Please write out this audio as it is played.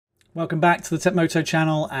Welcome back to the TechMoto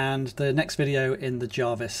channel and the next video in the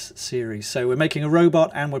Jarvis series. So we're making a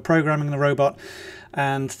robot and we're programming the robot,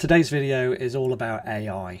 and today's video is all about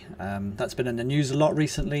AI. That's been in the news a lot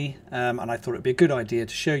recently, and I thought it'd be a good idea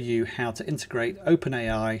to show you how to integrate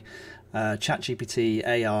OpenAI, ChatGPT,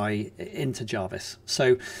 AI into Jarvis.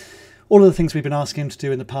 So all of the things we've been asking him to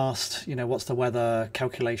do in the past, you know, what's the weather,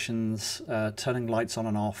 calculations, turning lights on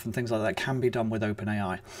and off and things like that, can be done with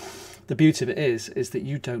OpenAI. The beauty of it is that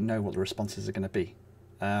you don't know what the responses are going to be.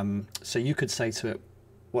 So you could say to it,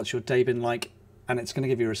 what's your day been like? And it's going to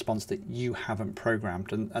give you a response that you haven't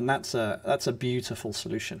programmed. And that's a beautiful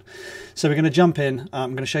solution. So we're going to jump in. I'm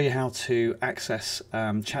going to show you how to access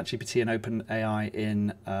ChatGPT and OpenAI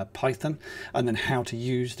in Python, and then how to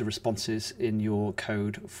use the responses in your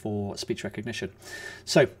code for speech recognition.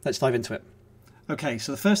 So let's dive into it. Okay,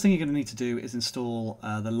 so the first thing you're going to need to do is install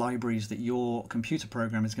the libraries that your computer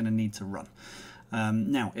program is going to need to run.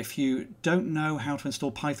 Now, if you don't know how to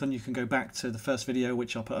install Python, you can go back to the first video,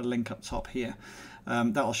 which I'll put a link up top here.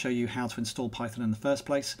 That'll show you how to install Python in the first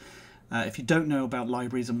place. If you don't know about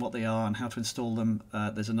libraries and what they are and how to install them,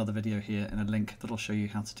 there's another video here and a link that'll show you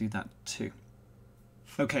how to do that too.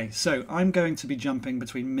 Okay, so I'm going to be jumping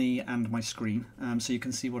between me and my screen so you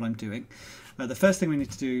can see what I'm doing. The first thing we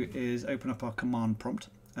need to do is open up our command prompt.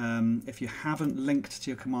 If you haven't linked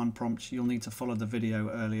to your command prompt, you'll need to follow the video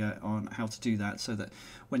earlier on how to do that, so that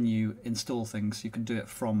when you install things you can do it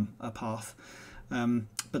from a path. But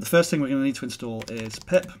the first thing we're going to need to install is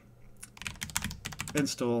pip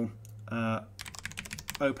install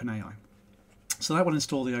OpenAI. So that will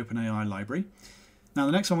install the OpenAI library. Now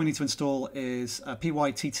the next one we need to install is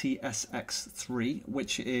pyttsx3,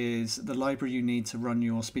 which is the library you need to run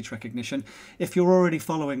your speech recognition. If you're already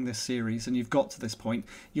following this series and you've got to this point,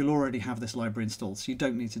 you'll already have this library installed, so you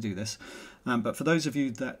don't need to do this. But for those of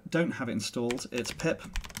you that don't have it installed, it's pip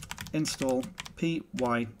install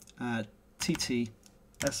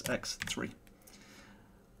pyttsx3.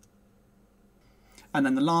 And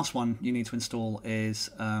then the last one you need to install is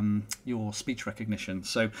your speech recognition.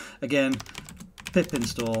 So again, pip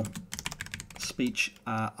install speech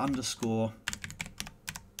underscore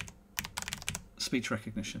speech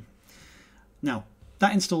recognition. Now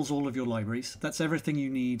that installs all of your libraries. That's everything you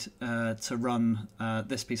need to run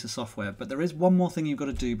this piece of software. But there is one more thing you've got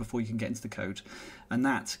to do before you can get into the code, and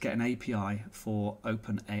that's get an API for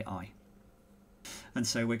OpenAI. And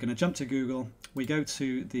so we're going to jump to Google. We go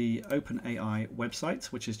to the OpenAI website,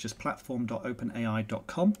 which is just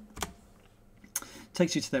platform.openai.com.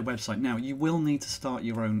 Takes you to their website. Now you will need to start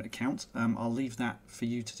your own account. I'll leave that for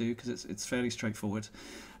you to do because it's fairly straightforward.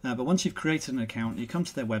 But once you've created an account, you come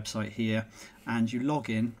to their website here and you log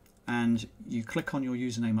in and you click on your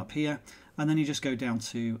username up here, and then you just go down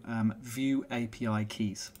to view API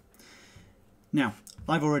keys. Now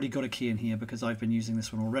I've already got a key in here because I've been using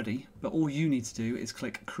this one already, but all you need to do is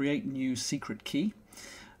click create new secret key.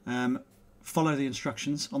 Follow the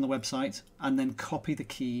instructions on the website and then copy the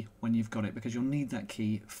key when you've got it, because you'll need that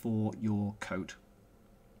key for your code.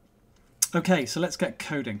 Okay, so let's get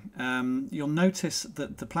coding. You'll notice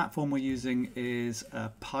that the platform we're using is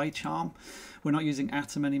PyCharm. We're not using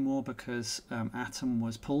Atom anymore because Atom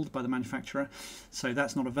was pulled by the manufacturer, so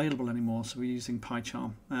that's not available anymore, so we're using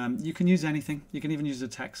PyCharm. You can use anything. You can even use a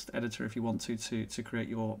text editor if you want to create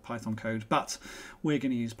your Python code, but we're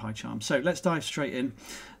going to use PyCharm. So let's dive straight in.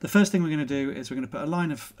 The first thing we're going to do is we're going to put a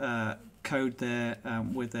line of code there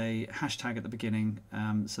with a hashtag at the beginning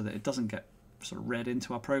so that it doesn't get sort of read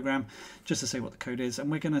into our program, just to say what the code is,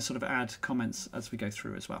 and we're going to sort of add comments as we go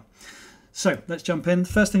through as well. So let's jump in. The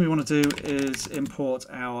first thing we want to do is import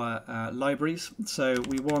our libraries. So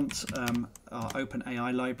we want our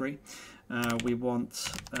OpenAI library. We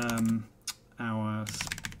want our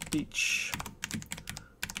speech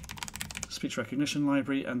recognition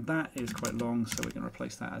library, and that is quite long, so we're going to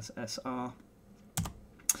replace that as SR.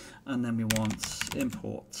 And then we want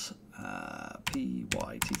import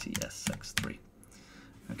pyttsx3.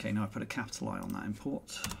 Okay, now I put a capital I on that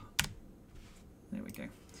import. There we go.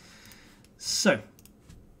 So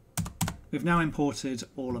we've now imported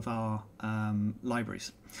all of our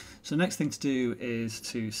libraries. So the next thing to do is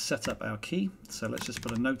to set up our key. So let's just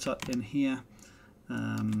put a note up in here,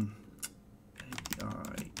 API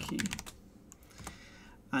key,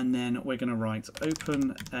 and then we're going to write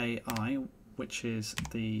OpenAI, which is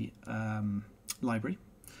the library,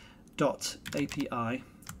 dot API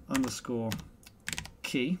underscore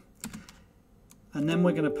key, and then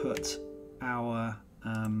we're going to put our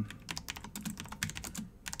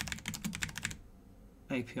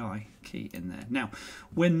API key in there. Now,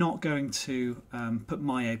 we're not going to put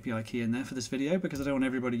my API key in there for this video because I don't want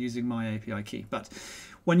everybody using my API key, but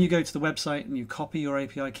when you go to the website and you copy your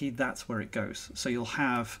API key, that's where it goes. So you'll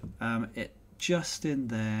have it just in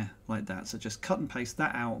there like that. So just cut and paste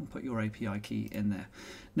that out and put your API key in there.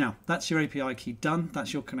 Now, that's your API key done.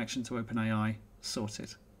 That's your connection to OpenAI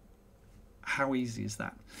sorted. How easy is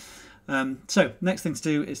that? So next thing to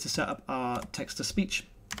do is to set up our text-to-speech.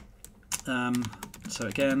 So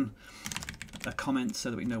again, a comment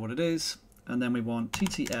so that we know what it is. And then we want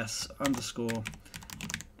TTS underscore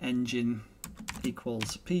engine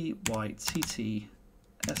equals PYTT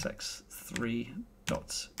SX3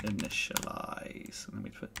 dot initialize. And then we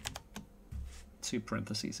put 2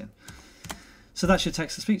 parentheses in. So that's your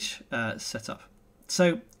text-to-speech setup.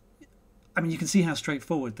 So, I mean, you can see how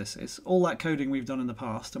straightforward this is. All that coding we've done in the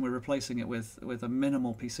past, and we're replacing it with a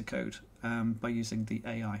minimal piece of code by using the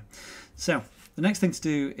AI. So the next thing to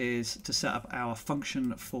do is to set up our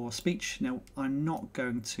function for speech. Now, I'm not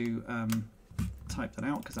going to type that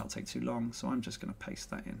out because that'll take too long, so I'm just going to paste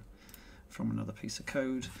that in from another piece of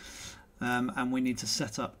code. And we need to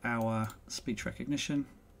set up our speech recognition.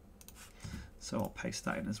 So I'll paste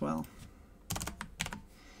that in as well.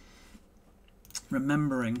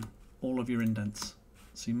 Remembering all of your indents.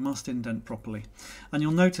 So you must indent properly. And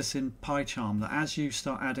you'll notice in PyCharm that as you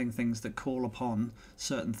start adding things that call upon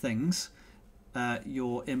certain things,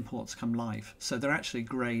 your imports come live. So they're actually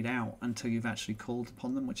grayed out until you've actually called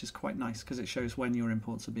upon them, which is quite nice because it shows when your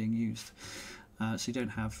imports are being used. So you don't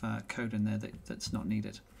have code in there that's not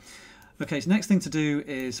needed. Okay, so next thing to do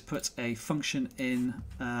is put a function in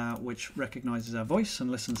which recognizes our voice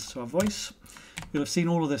and listens to our voice. You'll have seen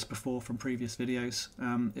all of this before from previous videos.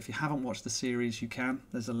 If you haven't watched the series, you can.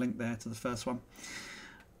 There's a link there to the first one.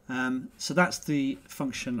 So that's the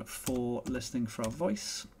function for listening for our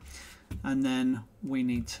voice. And then we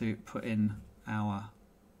need to put in our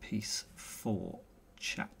piece for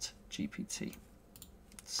ChatGPT.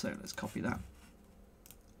 So let's copy that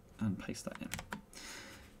and paste that in.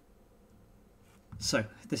 So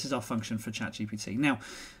this is our function for ChatGPT. Now,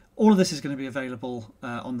 all of this is going to be available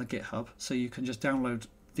on the GitHub, so you can just download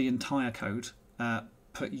the entire code,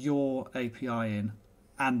 put your API in,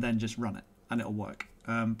 and then just run it, and it'll work.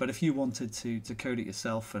 But if you wanted to code it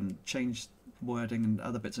yourself and change wording and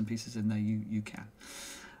other bits and pieces in there, you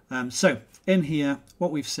can. So in here,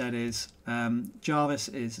 what we've said is Jarvis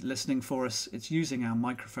is listening for us. It's using our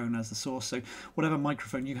microphone as the source. So whatever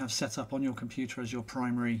microphone you have set up on your computer as your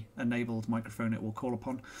primary enabled microphone, it will call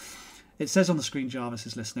upon. It says on the screen Jarvis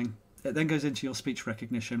is listening. It then goes into your speech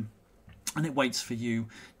recognition and it waits for you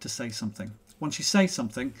to say something. Once you say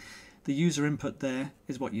something, the user input there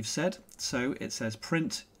is what you've said. So it says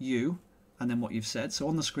print you and then what you've said. So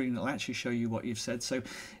on the screen, it'll actually show you what you've said. So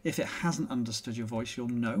if it hasn't understood your voice, you'll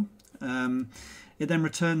know. It then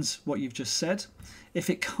returns what you've just said. If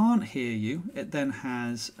it can't hear you, it then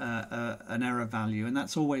has an error value, and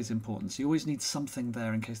that's always important. So you always need something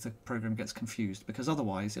there in case the program gets confused, because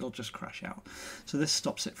otherwise it'll just crash out. So this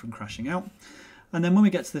stops it from crashing out. And then when we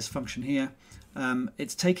get to this function here,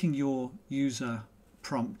 it's taking your user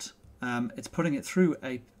prompt, it's putting it through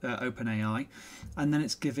OpenAI, and then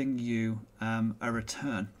it's giving you a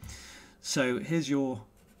return. So here's your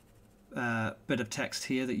bit of text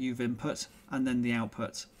here that you've input, and then the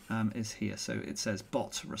output is here. So it says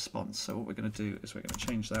bot response. So what we're going to do is we're going to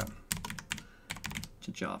change that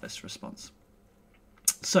to Jarvis response.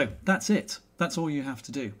 So that's it. That's all you have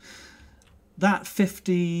to do. That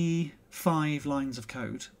 55 lines of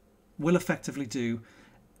code will effectively do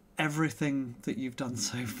everything that you've done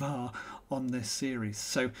so far on this series.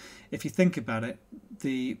 So if you think about it,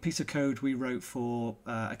 the piece of code we wrote for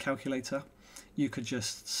a calculator, you could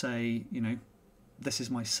just say, you know, this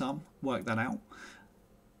is my sum, work that out.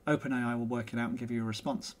 OpenAI will work it out and give you a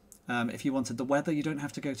response. If you wanted the weather, you don't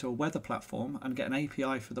have to go to a weather platform and get an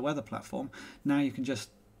API for the weather platform. Now you can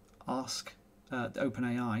just ask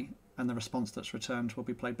OpenAI and the response that's returned will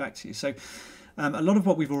be played back to you. So a lot of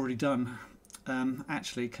what we've already done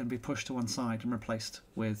actually can be pushed to one side and replaced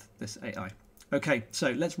with this AI. Okay,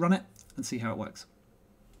 so let's run it and see how it works.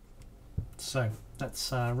 So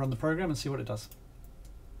let's run the program and see what it does.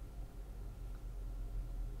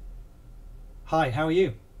 Hi, how are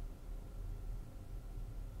you?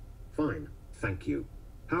 Fine, thank you.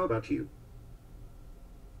 How about you?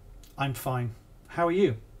 I'm fine. How are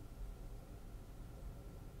you?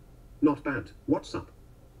 Not bad. What's up?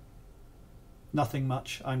 Nothing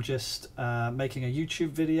much. I'm just making a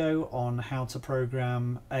YouTube video on how to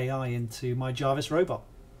program AI into my Jarvis robot.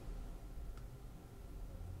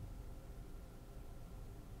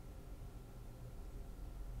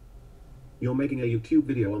 You're making a YouTube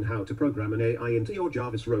video on how to program an AI into your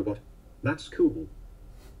Jarvis robot. That's cool.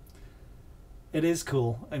 It is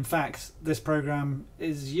cool. In fact, this program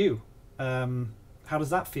is you. How does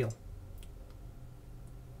that feel?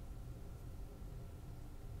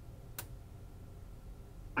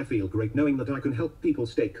 I feel great knowing that I can help people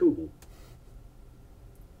stay cool.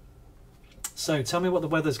 So tell me what the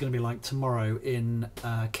weather's going to be like tomorrow in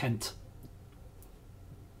Kent.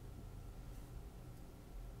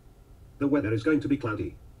 The weather is going to be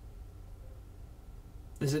cloudy.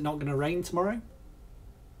 Is it not going to rain tomorrow?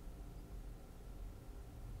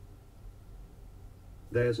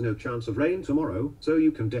 There's no chance of rain tomorrow, so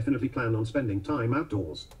you can definitely plan on spending time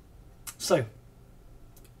outdoors. So,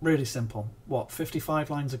 really simple. What, 55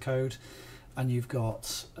 lines of code, and you've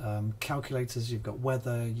got calculators, you've got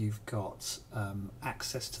weather, you've got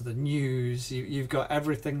access to the news, you've got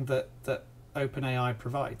everything that OpenAI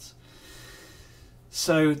provides.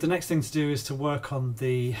 So the next thing to do is to work on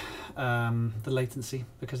the latency,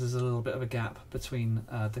 because there's a little bit of a gap between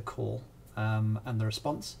the call and the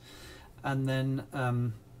response, and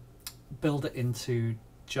then build it into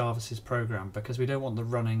Jarvis's program, because we don't want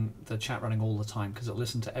the chat running all the time, because it'll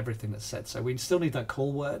listen to everything that's said. So we still need that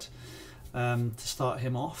call word to start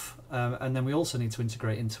him off, and then we also need to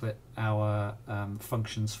integrate into it our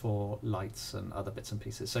functions for lights and other bits and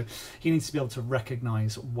pieces. So he needs to be able to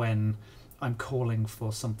recognize when I'm calling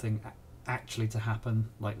for something actually to happen,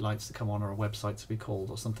 like lights to come on or a website to be called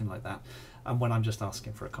or something like that, and when I'm just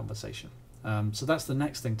asking for a conversation. So that's the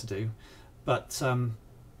next thing to do, but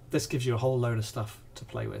this gives you a whole load of stuff to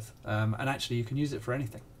play with, and actually you can use it for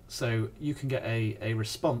anything. So you can get a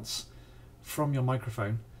response from your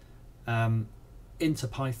microphone into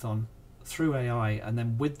Python through AI, and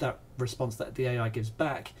then with that response that the AI gives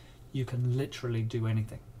back, you can literally do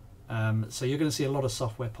anything. So you're going to see a lot of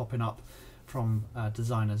software popping up from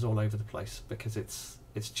designers all over the place, because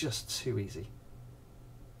it's just too easy.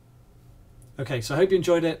 Okay, so I hope you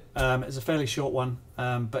enjoyed it. It's a fairly short one,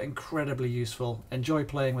 but incredibly useful. Enjoy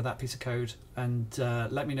playing with that piece of code, and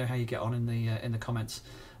let me know how you get on in the comments.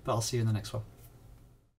 But I'll see you in the next one.